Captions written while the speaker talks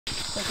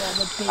like all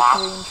the big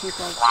green tree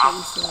bugs that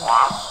you see.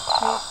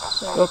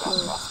 Very cool.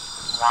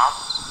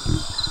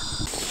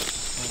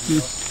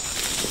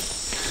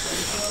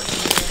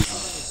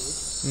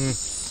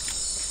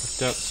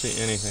 Don't see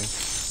anything.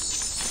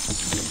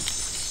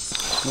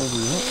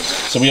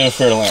 So we have a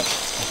fertile ant.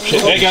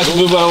 Hey guys,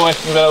 move out of the way,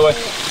 move out of the way.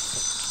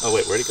 Oh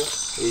wait, where'd he go?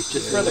 He's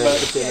just right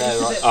about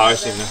it. Oh, I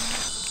see him now.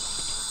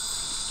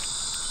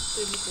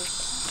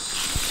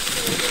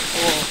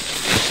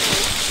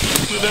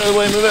 Move out of the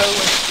way, move out of the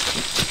way.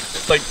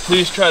 Like,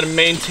 please try to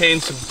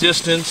maintain some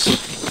distance.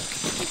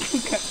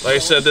 Like I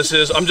said, this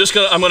is, I'm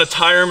gonna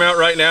tire him out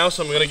right now,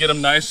 so I'm gonna get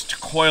him nice to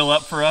coil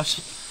up for us.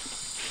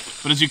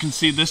 But as you can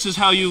see, this is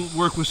how you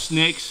work with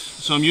snakes.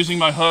 So I'm using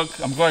my hook,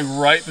 I'm going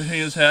right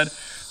behind his head.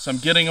 So I'm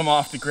getting him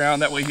off the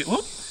ground, that way he,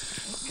 whoop.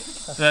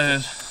 That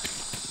is.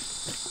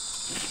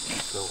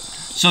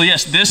 So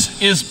yes,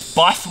 this is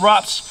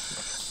Bothrops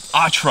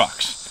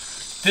Atrox.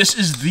 This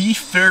is the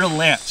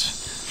fertile ant.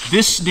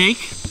 This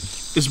snake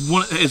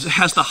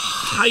has the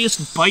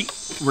highest bite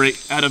rate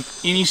out of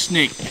any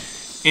snake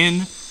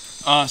in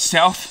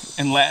South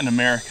and Latin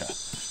America.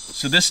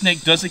 So this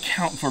snake does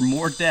account for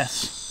more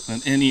deaths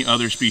than any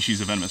other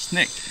species of venomous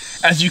snake.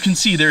 As you can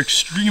see, they're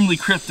extremely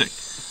cryptic.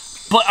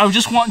 But I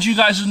just want you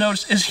guys to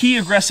notice, is he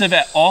aggressive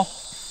at all?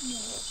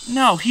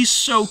 No, he's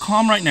so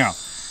calm right now.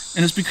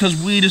 And it's because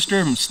we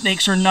disturb him.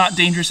 Snakes are not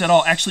dangerous at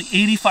all. Actually,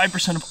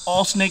 85% of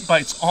all snake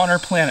bites on our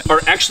planet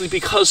are actually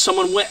because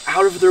someone went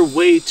out of their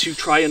way to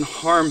try and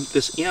harm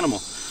this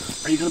animal.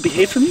 Are you gonna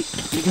behave for me?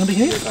 Are you gonna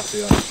behave?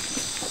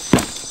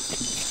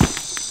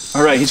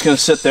 All right, he's gonna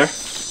sit there.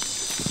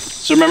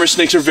 So remember,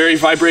 snakes are very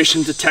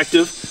vibration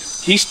detective.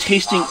 He's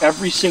tasting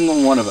every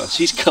single one of us.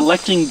 He's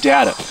collecting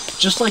data,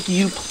 just like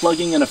you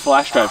plugging in a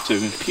flash drive to a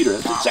computer.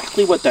 That's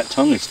exactly what that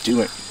tongue is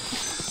doing.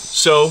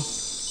 So,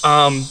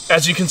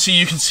 as you can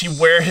see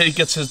where he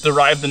gets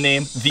derived the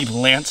name, the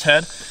lance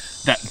head.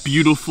 That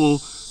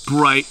beautiful,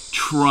 bright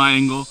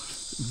triangle,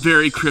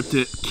 very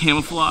cryptic,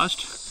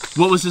 camouflaged.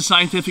 What was his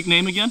scientific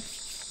name again?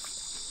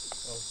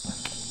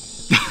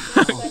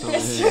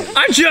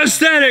 I just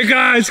said it,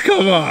 guys,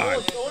 come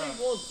on.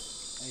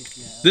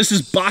 This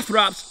is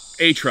Bothrops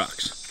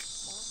Atrox.